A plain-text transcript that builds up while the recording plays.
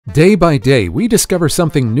Day by day, we discover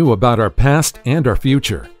something new about our past and our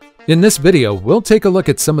future. In this video, we'll take a look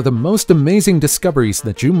at some of the most amazing discoveries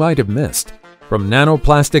that you might have missed. From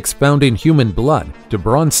nanoplastics found in human blood to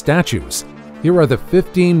bronze statues, here are the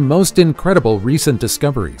 15 most incredible recent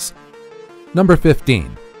discoveries. Number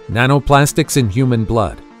 15. Nanoplastics in human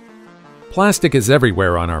blood. Plastic is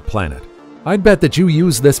everywhere on our planet. I'd bet that you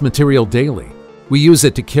use this material daily. We use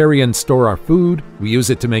it to carry and store our food, we use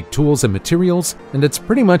it to make tools and materials, and it's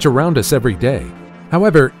pretty much around us every day.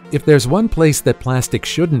 However, if there's one place that plastic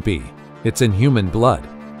shouldn't be, it's in human blood.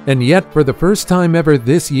 And yet, for the first time ever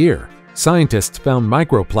this year, scientists found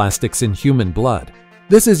microplastics in human blood.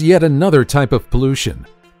 This is yet another type of pollution.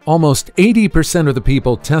 Almost 80% of the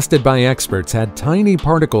people tested by experts had tiny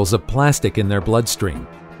particles of plastic in their bloodstream,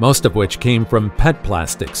 most of which came from PET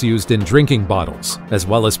plastics used in drinking bottles, as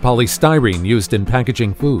well as polystyrene used in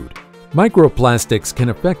packaging food. Microplastics can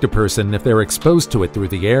affect a person if they're exposed to it through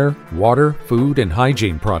the air, water, food, and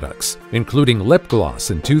hygiene products, including lip gloss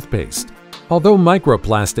and toothpaste. Although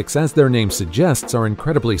microplastics, as their name suggests, are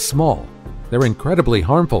incredibly small, they're incredibly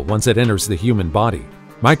harmful once it enters the human body.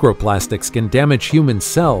 Microplastics can damage human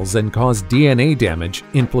cells and cause DNA damage,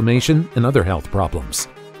 inflammation, and other health problems.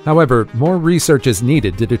 However, more research is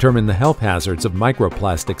needed to determine the health hazards of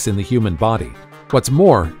microplastics in the human body. What's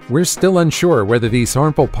more, we're still unsure whether these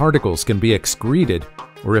harmful particles can be excreted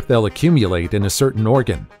or if they'll accumulate in a certain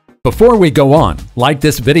organ. Before we go on, like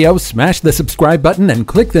this video, smash the subscribe button, and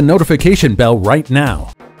click the notification bell right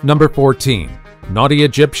now. Number 14. Naughty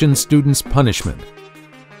Egyptian students' punishment.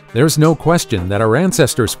 There's no question that our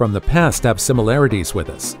ancestors from the past have similarities with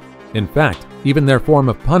us. In fact, even their form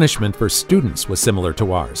of punishment for students was similar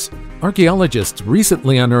to ours. Archaeologists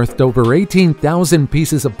recently unearthed over 18,000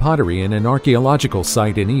 pieces of pottery in an archaeological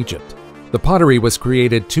site in Egypt. The pottery was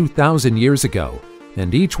created 2,000 years ago,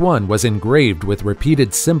 and each one was engraved with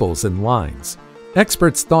repeated symbols and lines.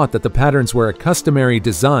 Experts thought that the patterns were a customary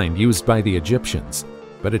design used by the Egyptians,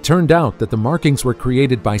 but it turned out that the markings were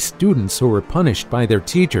created by students who were punished by their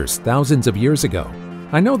teachers thousands of years ago.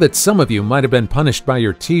 I know that some of you might have been punished by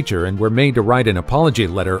your teacher and were made to write an apology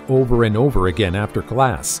letter over and over again after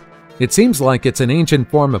class. It seems like it's an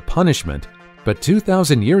ancient form of punishment, but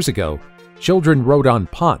 2,000 years ago, children wrote on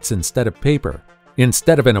pots instead of paper.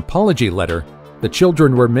 Instead of an apology letter, the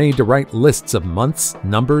children were made to write lists of months,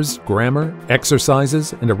 numbers, grammar,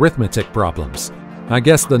 exercises, and arithmetic problems. I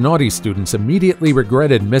guess the naughty students immediately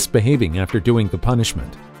regretted misbehaving after doing the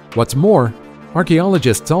punishment. What's more,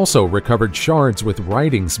 archaeologists also recovered shards with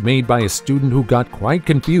writings made by a student who got quite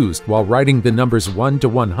confused while writing the numbers 1 to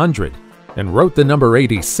 100 and wrote the number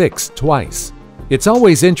 86 twice. It's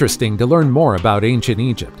always interesting to learn more about ancient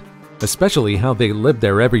Egypt, especially how they lived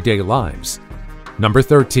their everyday lives. Number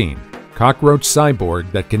 13. Cockroach cyborg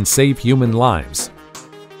that can save human lives.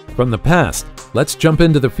 From the past, let's jump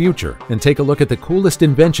into the future and take a look at the coolest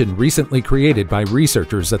invention recently created by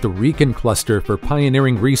researchers at the Riken Cluster for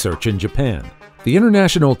Pioneering Research in Japan. The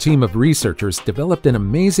international team of researchers developed an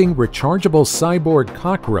amazing rechargeable cyborg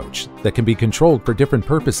cockroach that can be controlled for different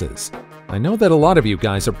purposes. I know that a lot of you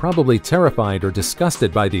guys are probably terrified or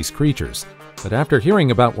disgusted by these creatures, but after hearing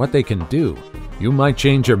about what they can do, you might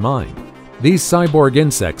change your mind. These cyborg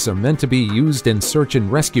insects are meant to be used in search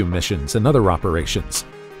and rescue missions and other operations.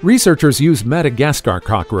 Researchers use Madagascar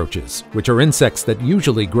cockroaches, which are insects that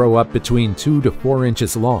usually grow up between 2 to 4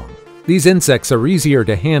 inches long. These insects are easier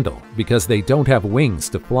to handle because they don't have wings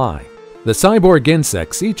to fly. The cyborg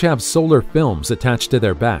insects each have solar films attached to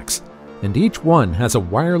their backs, and each one has a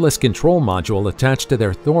wireless control module attached to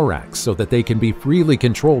their thorax so that they can be freely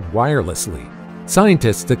controlled wirelessly.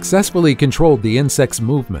 Scientists successfully controlled the insects'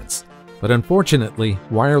 movements, but unfortunately,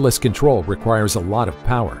 wireless control requires a lot of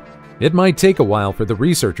power. It might take a while for the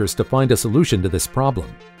researchers to find a solution to this problem,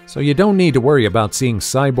 so you don't need to worry about seeing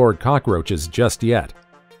cyborg cockroaches just yet.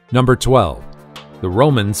 Number 12. The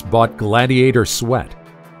Romans bought gladiator sweat.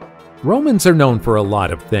 Romans are known for a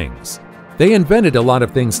lot of things. They invented a lot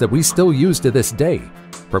of things that we still use to this day,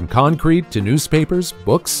 from concrete to newspapers,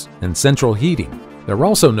 books, and central heating. They're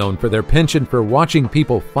also known for their penchant for watching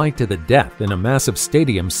people fight to the death in a massive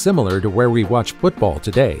stadium similar to where we watch football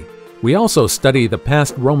today. We also study the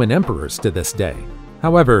past Roman emperors to this day.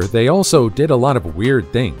 However, they also did a lot of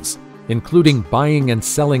weird things, including buying and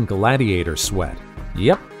selling gladiator sweat.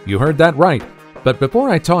 Yep, you heard that right. But before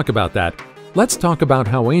I talk about that, let's talk about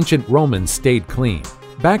how ancient Romans stayed clean.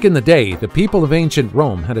 Back in the day, the people of ancient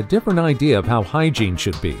Rome had a different idea of how hygiene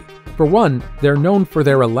should be. For one, they're known for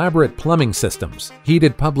their elaborate plumbing systems,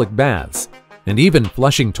 heated public baths, and even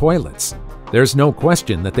flushing toilets. There's no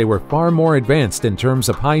question that they were far more advanced in terms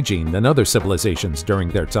of hygiene than other civilizations during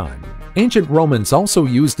their time. Ancient Romans also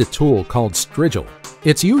used a tool called strigil.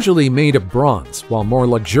 It's usually made of bronze, while more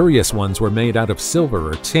luxurious ones were made out of silver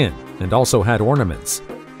or tin, and also had ornaments.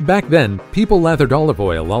 Back then, people lathered olive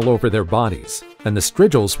oil all over their bodies, and the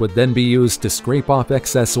strigils would then be used to scrape off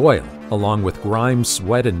excess oil, along with grime,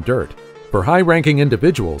 sweat, and dirt. For high-ranking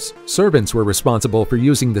individuals, servants were responsible for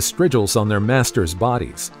using the strigils on their masters'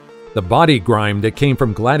 bodies. The body grime that came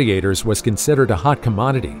from gladiators was considered a hot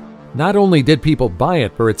commodity. Not only did people buy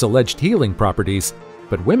it for its alleged healing properties,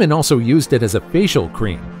 but women also used it as a facial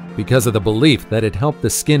cream because of the belief that it helped the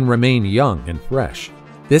skin remain young and fresh.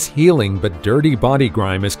 This healing but dirty body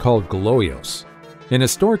grime is called gloios. In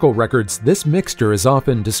historical records, this mixture is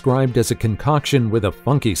often described as a concoction with a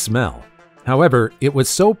funky smell. However, it was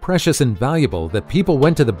so precious and valuable that people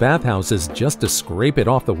went to the bathhouses just to scrape it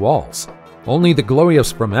off the walls. Only the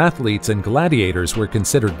gloios from athletes and gladiators were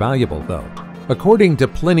considered valuable, though. According to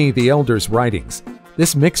Pliny the Elder's writings,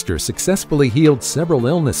 this mixture successfully healed several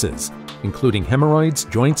illnesses, including hemorrhoids,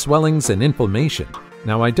 joint swellings, and inflammation.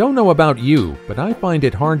 Now, I don't know about you, but I find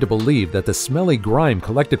it hard to believe that the smelly grime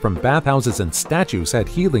collected from bathhouses and statues had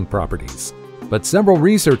healing properties. But several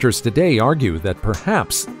researchers today argue that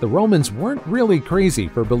perhaps the Romans weren't really crazy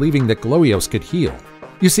for believing that gloios could heal.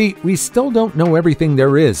 You see, we still don't know everything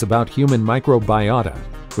there is about human microbiota,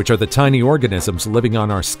 which are the tiny organisms living on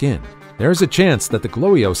our skin. There's a chance that the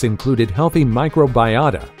gloios included healthy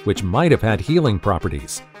microbiota, which might have had healing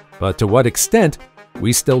properties. But to what extent,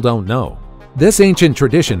 we still don't know. This ancient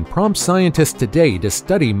tradition prompts scientists today to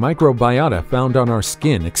study microbiota found on our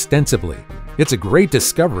skin extensively. It's a great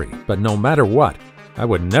discovery, but no matter what, I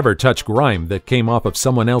would never touch grime that came off of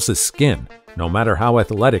someone else's skin, no matter how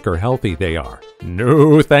athletic or healthy they are.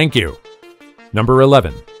 No, thank you. Number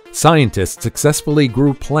 11. Scientists successfully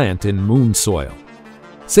grew plant in moon soil.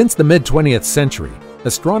 Since the mid-20th century,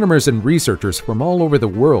 astronomers and researchers from all over the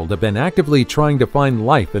world have been actively trying to find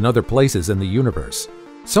life in other places in the universe.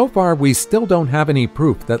 So far, we still don't have any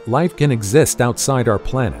proof that life can exist outside our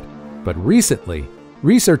planet. But recently,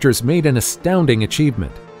 researchers made an astounding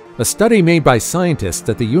achievement. A study made by scientists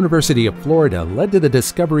at the University of Florida led to the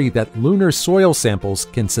discovery that lunar soil samples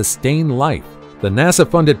can sustain life. The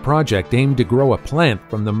NASA-funded project aimed to grow a plant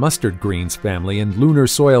from the mustard greens family in lunar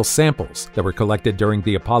soil samples that were collected during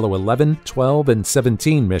the Apollo 11, 12, and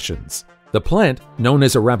 17 missions. The plant, known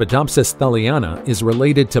as Arabidopsis thaliana, is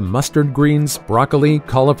related to mustard greens, broccoli,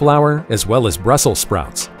 cauliflower, as well as Brussels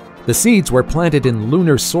sprouts. The seeds were planted in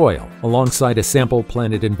lunar soil alongside a sample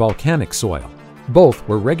planted in volcanic soil. Both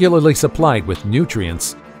were regularly supplied with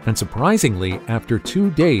nutrients, and surprisingly, after 2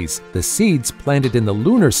 days, the seeds planted in the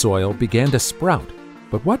lunar soil began to sprout.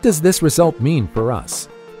 But what does this result mean for us?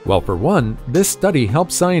 Well, for one, this study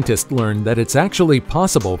helped scientists learn that it's actually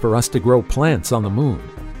possible for us to grow plants on the moon.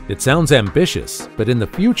 It sounds ambitious, but in the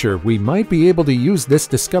future, we might be able to use this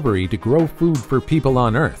discovery to grow food for people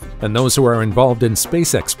on Earth and those who are involved in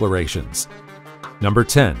space explorations. Number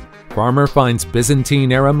 10. Farmer finds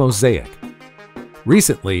Byzantine-era mosaic.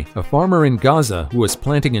 Recently, a farmer in Gaza who was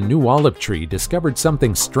planting a new olive tree discovered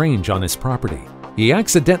something strange on his property. He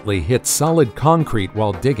accidentally hit solid concrete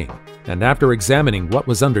while digging, and after examining what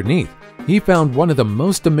was underneath, he found one of the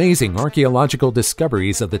most amazing archaeological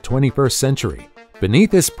discoveries of the 21st century.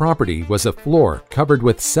 Beneath his property was a floor covered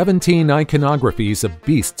with 17 iconographies of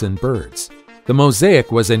beasts and birds. The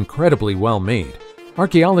mosaic was incredibly well made.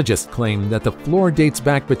 Archaeologists claim that the floor dates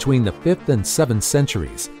back between the 5th and 7th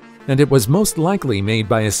centuries, and it was most likely made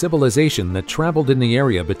by a civilization that traveled in the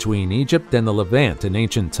area between Egypt and the Levant in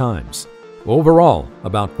ancient times. Overall,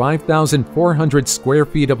 about 5,400 square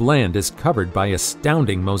feet of land is covered by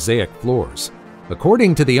astounding mosaic floors.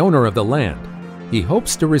 According to the owner of the land, he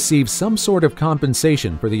hopes to receive some sort of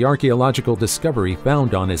compensation for the archaeological discovery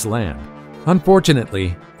found on his land.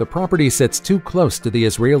 Unfortunately, the property sits too close to the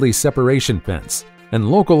Israeli separation fence, and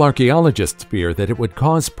local archaeologists fear that it would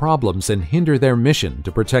cause problems and hinder their mission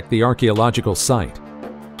to protect the archaeological site.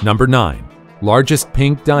 Number 9. Largest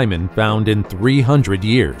pink diamond found in 300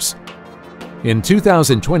 years. In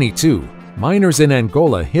 2022, miners in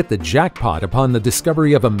Angola hit the jackpot upon the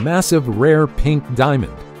discovery of a massive rare pink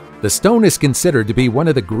diamond. The stone is considered to be one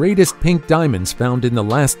of the greatest pink diamonds found in the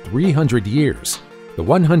last 300 years. The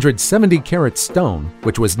 170-carat stone,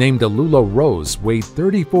 which was named Alulo Rose, weighed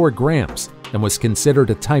 34 grams and was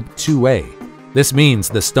considered a Type 2A. This means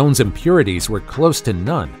the stone's impurities were close to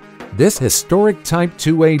none. This historic Type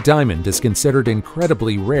 2A diamond is considered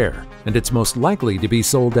incredibly rare, and it's most likely to be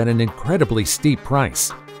sold at an incredibly steep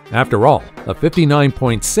price. After all, a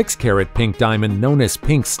 59.6-carat pink diamond known as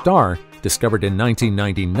Pink Star, discovered in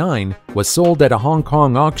 1999, was sold at a Hong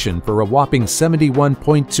Kong auction for a whopping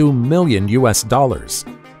 $71.2 million.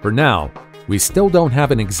 For now, we still don't have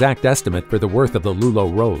an exact estimate for the worth of the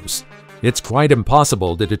Lulo rose. It's quite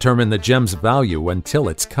impossible to determine the gem's value until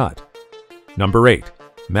it's cut. Number 8.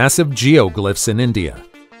 Massive geoglyphs in India.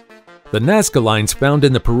 The Nazca lines found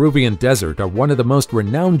in the Peruvian desert are one of the most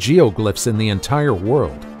renowned geoglyphs in the entire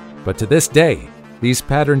world. But to this day, these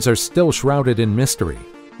patterns are still shrouded in mystery.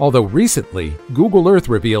 Although recently, Google Earth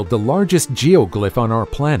revealed the largest geoglyph on our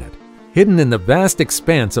planet. Hidden in the vast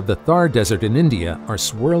expanse of the Thar Desert in India are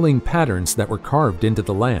swirling patterns that were carved into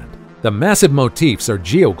the land. The massive motifs are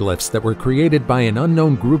geoglyphs that were created by an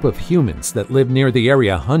unknown group of humans that lived near the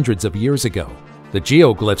area hundreds of years ago. The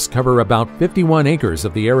geoglyphs cover about 51 acres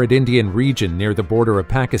of the arid Indian region near the border of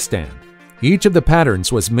Pakistan. Each of the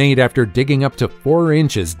patterns was made after digging up to 4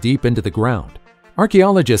 inches deep into the ground.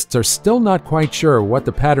 Archaeologists are still not quite sure what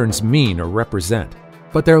the patterns mean or represent,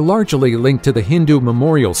 but they're largely linked to the Hindu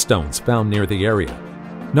memorial stones found near the area.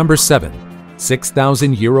 Number 7.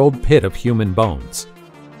 6,000-year-old pit of human bones.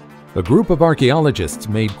 A group of archaeologists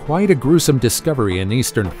made quite a gruesome discovery in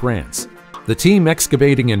eastern France. The team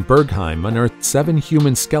excavating in Bergheim unearthed 7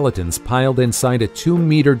 human skeletons piled inside a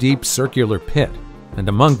 2-meter-deep circular pit, and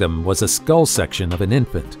among them was a skull section of an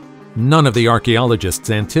infant. None of the archaeologists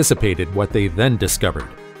anticipated what they then discovered.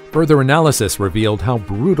 Further analysis revealed how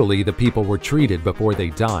brutally the people were treated before they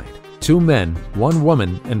died. 2 men, 1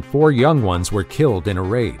 woman, and 4 young ones were killed in a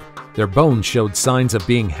raid. Their bones showed signs of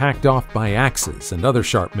being hacked off by axes and other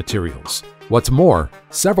sharp materials. What's more,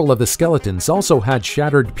 several of the skeletons also had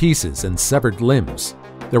shattered pieces and severed limbs.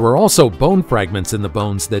 There were also bone fragments in the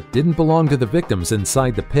bones that didn't belong to the victims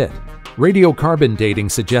inside the pit. Radiocarbon dating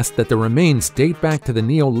suggests that the remains date back to the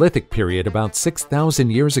Neolithic period about 6,000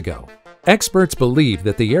 years ago. Experts believe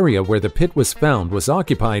that the area where the pit was found was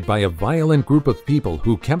occupied by a violent group of people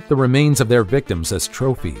who kept the remains of their victims as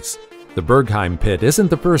trophies. The Bergheim pit isn't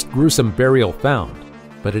the first gruesome burial found,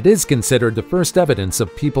 but it is considered the first evidence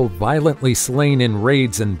of people violently slain in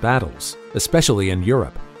raids and battles, especially in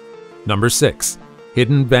Europe. Number 6.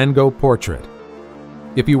 Hidden Van Gogh portrait.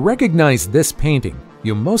 If you recognize this painting,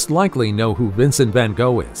 you most likely know who Vincent van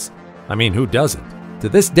Gogh is. I mean, who doesn't? To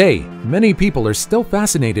this day, many people are still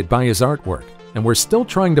fascinated by his artwork, and we're still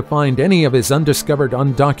trying to find any of his undiscovered,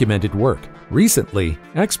 undocumented work. Recently,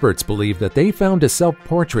 experts believe that they found a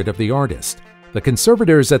self-portrait of the artist. The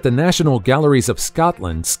conservators at the National Galleries of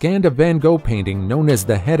Scotland scanned a Van Gogh painting known as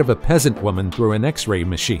the head of a peasant woman through an X-ray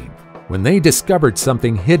machine, when they discovered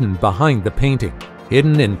something hidden behind the painting.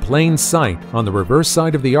 Hidden in plain sight on the reverse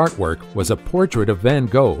side of the artwork was a portrait of Van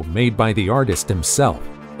Gogh made by the artist himself.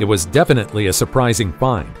 It was definitely a surprising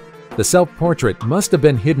find. The self-portrait must have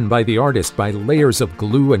been hidden by the artist by layers of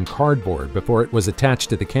glue and cardboard before it was attached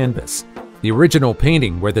to the canvas. The original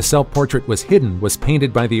painting where the self-portrait was hidden was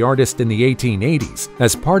painted by the artist in the 1880s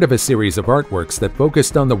as part of a series of artworks that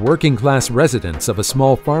focused on the working-class residents of a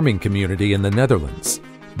small farming community in the Netherlands.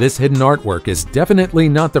 This hidden artwork is definitely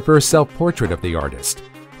not the first self-portrait of the artist.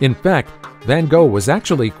 In fact, Van Gogh was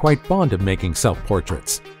actually quite fond of making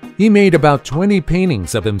self-portraits. He made about 20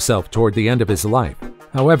 paintings of himself toward the end of his life.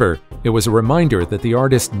 However, it was a reminder that the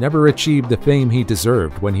artist never achieved the fame he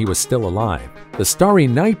deserved when he was still alive. The Starry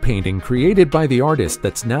Night painting created by the artist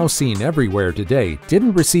that's now seen everywhere today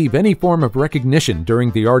didn't receive any form of recognition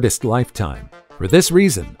during the artist's lifetime. For this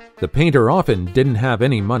reason, the painter often didn't have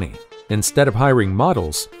any money. Instead of hiring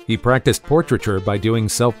models, he practiced portraiture by doing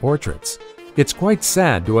self-portraits. It's quite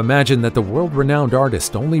sad to imagine that the world-renowned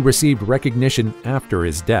artist only received recognition after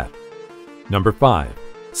his death. Number 5.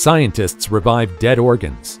 Scientists revive dead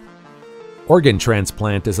organs. Organ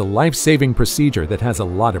transplant is a life-saving procedure that has a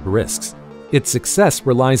lot of risks. Its success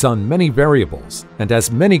relies on many variables and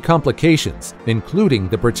has many complications, including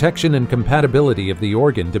the protection and compatibility of the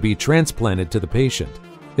organ to be transplanted to the patient.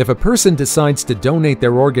 If a person decides to donate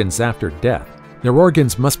their organs after death, their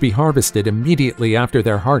organs must be harvested immediately after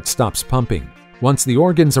their heart stops pumping. Once the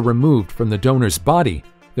organs are removed from the donor's body,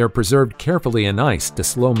 they're preserved carefully in ice to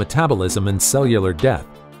slow metabolism and cellular death.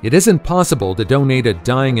 It isn't possible to donate a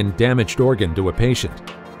dying and damaged organ to a patient.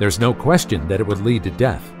 There's no question that it would lead to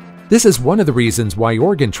death. This is one of the reasons why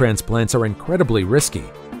organ transplants are incredibly risky.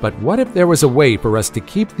 But what if there was a way for us to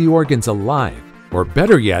keep the organs alive, or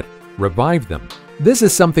better yet, revive them? This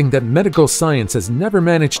is something that medical science has never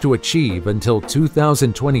managed to achieve until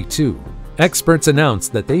 2022. Experts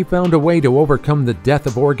announced that they found a way to overcome the death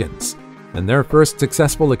of organs, and their first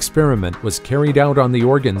successful experiment was carried out on the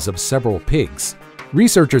organs of several pigs.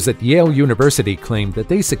 Researchers at Yale University claimed that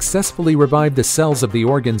they successfully revived the cells of the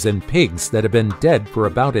organs in pigs that have been dead for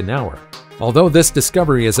about an hour. Although this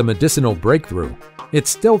discovery is a medicinal breakthrough,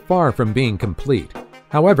 it's still far from being complete.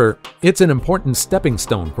 However, it's an important stepping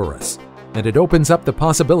stone for us. and it opens up the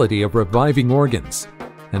possibility of reviving organs,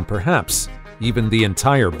 and perhaps even the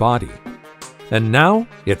entire body. And now,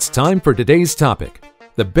 it's time for today's topic.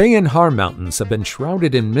 The Bayan Har Mountains have been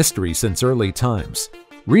shrouded in mystery since early times.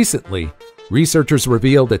 Recently, researchers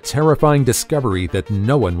revealed a terrifying discovery that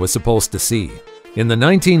no one was supposed to see. In the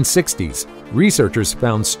 1960s, researchers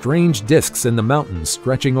found strange discs in the mountains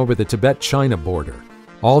stretching over the Tibet-China border.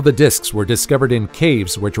 All the discs were discovered in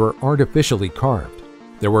caves which were artificially carved.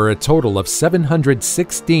 There were a total of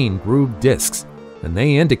 716 grooved discs, and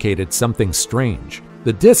they indicated something strange.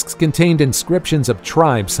 The discs contained inscriptions of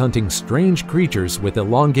tribes hunting strange creatures with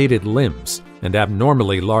elongated limbs and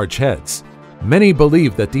abnormally large heads. Many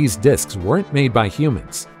believe that these discs weren't made by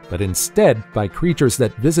humans, but instead by creatures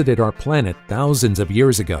that visited our planet thousands of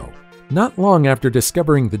years ago. Not long after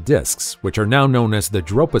discovering the discs, which are now known as the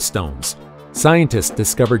Dropa stones, scientists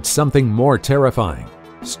discovered something more terrifying.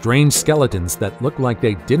 Strange skeletons that looked like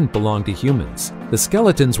they didn't belong to humans. The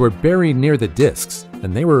skeletons were buried near the discs,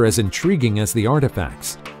 and they were as intriguing as the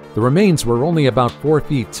artifacts. The remains were only about 4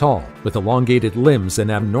 feet tall, with elongated limbs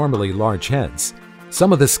and abnormally large heads.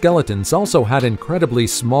 Some of the skeletons also had incredibly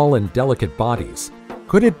small and delicate bodies.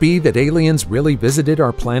 Could it be that aliens really visited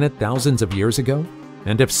our planet thousands of years ago?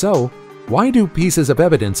 And if so, why do pieces of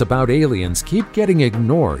evidence about aliens keep getting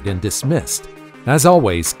ignored and dismissed? As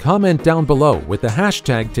always, comment down below with the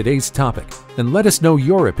hashtag today's topic and let us know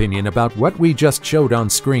your opinion about what we just showed on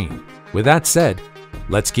screen. With that said,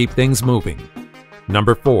 let's keep things moving.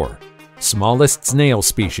 Number 4. Smallest snail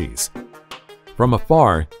species. From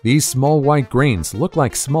afar, these small white grains look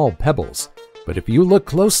like small pebbles, but if you look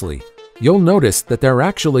closely, you'll notice that they're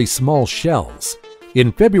actually small shells.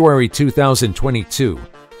 In February 2022,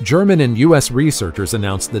 German and US researchers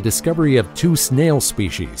announced the discovery of 2 snail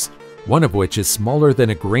species, one of which is smaller than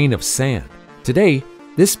a grain of sand. Today,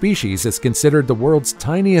 this species is considered the world's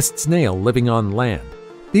tiniest snail living on land.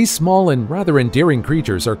 These small and rather endearing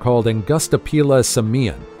creatures are called Angustapila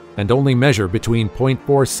samian and only measure between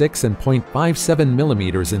 0.46 and 0.57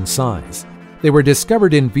 millimeters in size. They were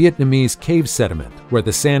discovered in Vietnamese cave sediment, where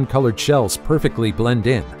the sand-colored shells perfectly blend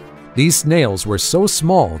in. These snails were so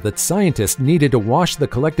small that scientists needed to wash the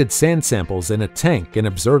collected sand samples in a tank and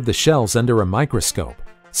observe the shells under a microscope.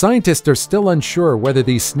 Scientists are still unsure whether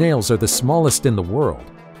these snails are the smallest in the world,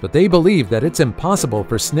 but they believe that it's impossible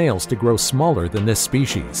for snails to grow smaller than this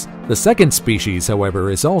species. The second species, however,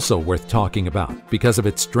 is also worth talking about because of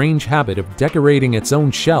its strange habit of decorating its own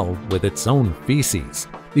shell with its own feces.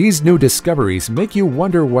 These new discoveries make you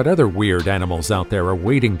wonder what other weird animals out there are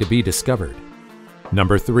waiting to be discovered.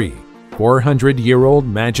 Number 3. 400-year-old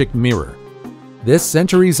magic mirror. This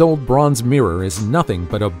centuries-old bronze mirror is nothing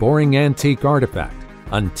but a boring antique artifact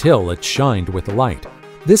until it shined with light.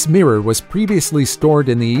 This mirror was previously stored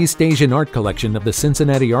in the East Asian art collection of the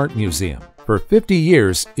Cincinnati Art Museum. For 50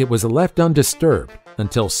 years, it was left undisturbed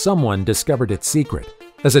until someone discovered its secret.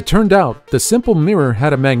 As it turned out, the simple mirror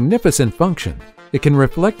had a magnificent function. It can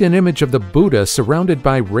reflect an image of the Buddha surrounded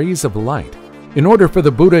by rays of light. In order for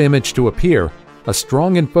the Buddha image to appear, a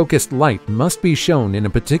strong and focused light must be shown in a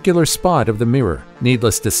particular spot of the mirror.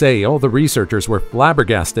 Needless to say, all the researchers were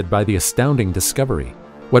flabbergasted by the astounding discovery.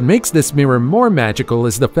 What makes this mirror more magical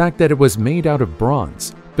is the fact that it was made out of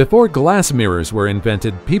bronze. Before glass mirrors were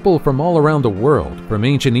invented, people from all around the world, from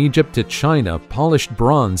ancient Egypt to China, polished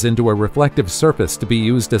bronze into a reflective surface to be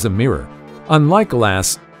used as a mirror. Unlike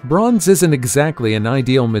glass, bronze isn't exactly an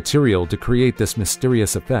ideal material to create this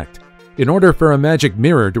mysterious effect. In order for a magic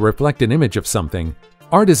mirror to reflect an image of something,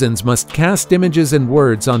 artisans must cast images and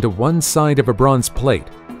words onto one side of a bronze plate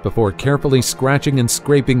before carefully scratching and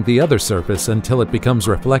scraping the other surface until it becomes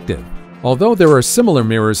reflective. Although there are similar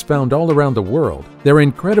mirrors found all around the world, they're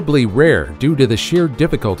incredibly rare due to the sheer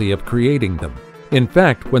difficulty of creating them. In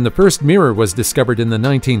fact, when the first mirror was discovered in the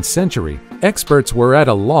 19th century, experts were at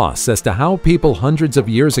a loss as to how people hundreds of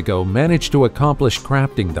years ago managed to accomplish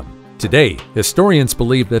crafting them. Today, historians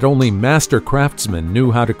believe that only master craftsmen knew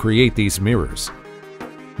how to create these mirrors.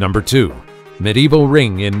 Number 2. Medieval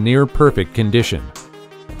ring in near-perfect condition.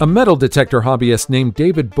 A metal detector hobbyist named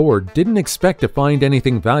David Board didn't expect to find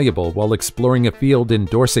anything valuable while exploring a field in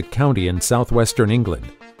Dorset County in southwestern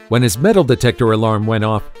England. When his metal detector alarm went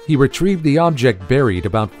off, he retrieved the object buried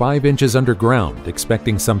about 5 inches underground,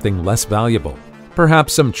 expecting something less valuable.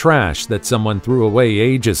 Perhaps some trash that someone threw away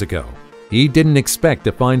ages ago. He didn't expect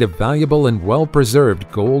to find a valuable and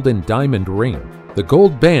well-preserved gold and diamond ring. The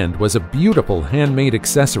gold band was a beautiful handmade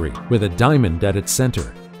accessory with a diamond at its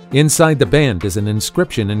center. Inside the band is an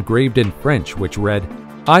inscription engraved in French which read,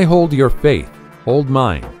 "I hold your faith, hold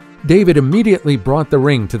mine." David immediately brought the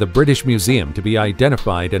ring to the British Museum to be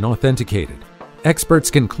identified and authenticated. Experts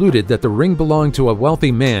concluded that the ring belonged to a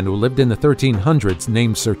wealthy man who lived in the 1300s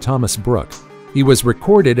named Sir Thomas Brooke. He was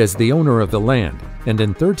recorded as the owner of the land, and in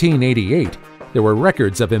 1388, there were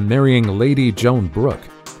records of him marrying Lady Joan Brooke.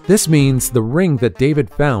 This means the ring that David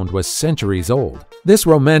found was centuries old. This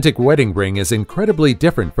romantic wedding ring is incredibly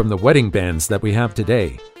different from the wedding bands that we have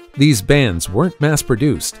today. These bands weren't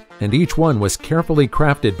mass-produced, and each one was carefully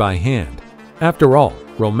crafted by hand. After all,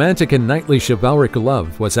 romantic and knightly chivalric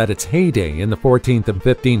love was at its heyday in the 14th and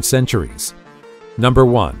 15th centuries. Number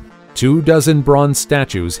 1. 24 bronze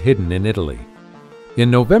statues hidden in Italy.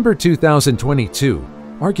 In November 2022,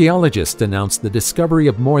 archaeologists announced the discovery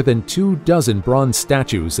of more than 24 bronze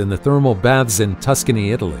statues in the thermal baths in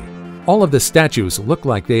Tuscany, Italy. All of the statues look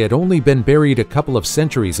like they had only been buried a couple of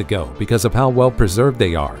centuries ago because of how well preserved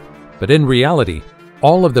they are. But in reality,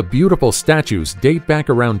 all of the beautiful statues date back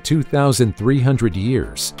around 2,300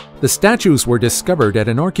 years. The statues were discovered at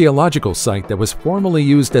an archaeological site that was formerly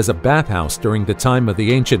used as a bathhouse during the time of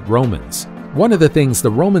the ancient Romans. One of the things the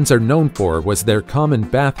Romans are known for was their common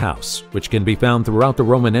bathhouse, which can be found throughout the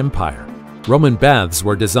Roman Empire. Roman baths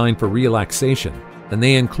were designed for relaxation, and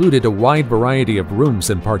they included a wide variety of rooms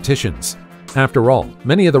and partitions. After all,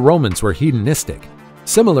 many of the Romans were hedonistic.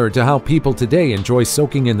 Similar to how people today enjoy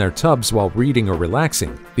soaking in their tubs while reading or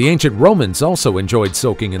relaxing, the ancient Romans also enjoyed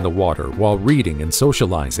soaking in the water while reading and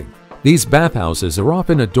socializing. These bathhouses are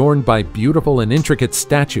often adorned by beautiful and intricate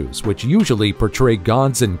statues which usually portray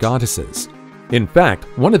gods and goddesses. In fact,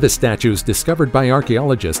 one of the statues discovered by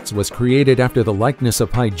archaeologists was created after the likeness of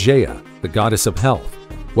Hygeia, the goddess of health.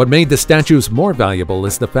 What made the statues more valuable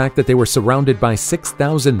is the fact that they were surrounded by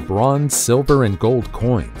 6,000 bronze, silver, and gold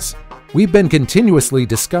coins. We've been continuously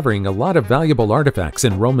discovering a lot of valuable artifacts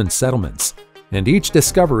in Roman settlements, and each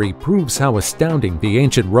discovery proves how astounding the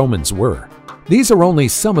ancient Romans were. These are only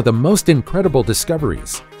some of the most incredible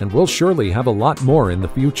discoveries, and we'll surely have a lot more in the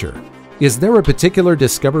future. Is there a particular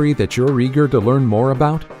discovery that you're eager to learn more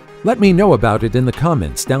about? Let me know about it in the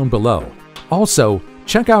comments down below. Also,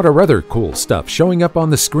 check out our other cool stuff showing up on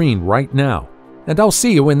the screen right now, and I'll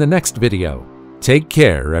see you in the next video. Take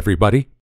care, everybody.